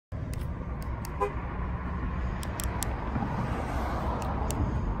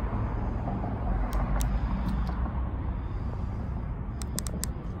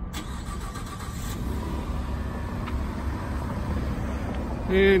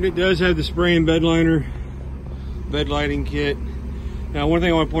And it does have the spray and bed liner, bed lighting kit. Now, one thing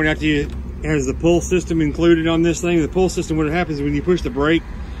I want to point out to you, it has the pull system included on this thing. The pull system, what happens is when you push the brake,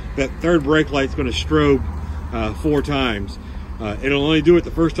 that third brake light's going to strobe 4 times. It'll only do it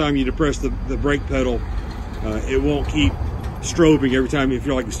the first time you depress the brake pedal. It won't keep strobing every time you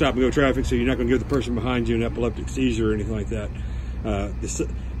feel like you stop and go traffic, so you're not going to give the person behind you an epileptic seizure or anything like that.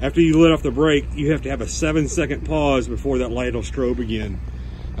 After you let off the brake, you have to have a 7-second pause before that light will strobe again.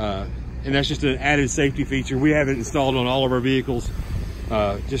 And that's just an added safety feature. We have it installed on all of our vehicles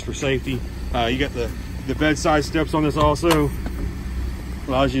just for safety. You got the bedside steps on this also.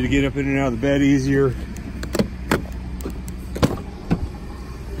 Allows you to get up in and out of the bed easier.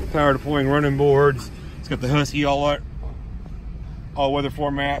 Power deploying running boards. It's got the Husky all-weather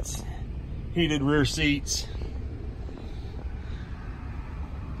floor mats, heated rear seats.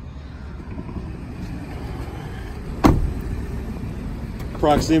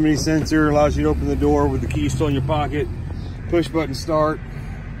 Proximity sensor allows you to open the door with the key still in your pocket. Push button start.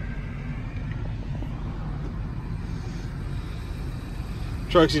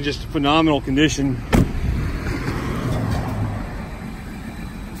 Truck's in just phenomenal condition.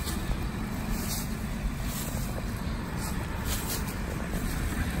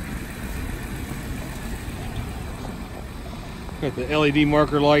 Got the LED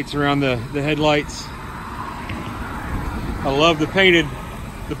marker lights around the headlights. I love the painted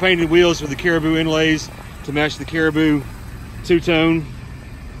wheels with the Caribou inlays to match the Caribou two-tone.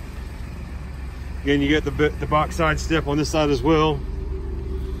 Again, you get the box side step on this side as well.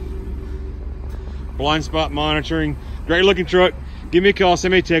 Blind spot monitoring. Great looking truck. Give me a call,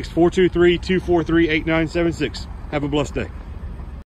 send me a text, 423-243-8976. Have a blessed day.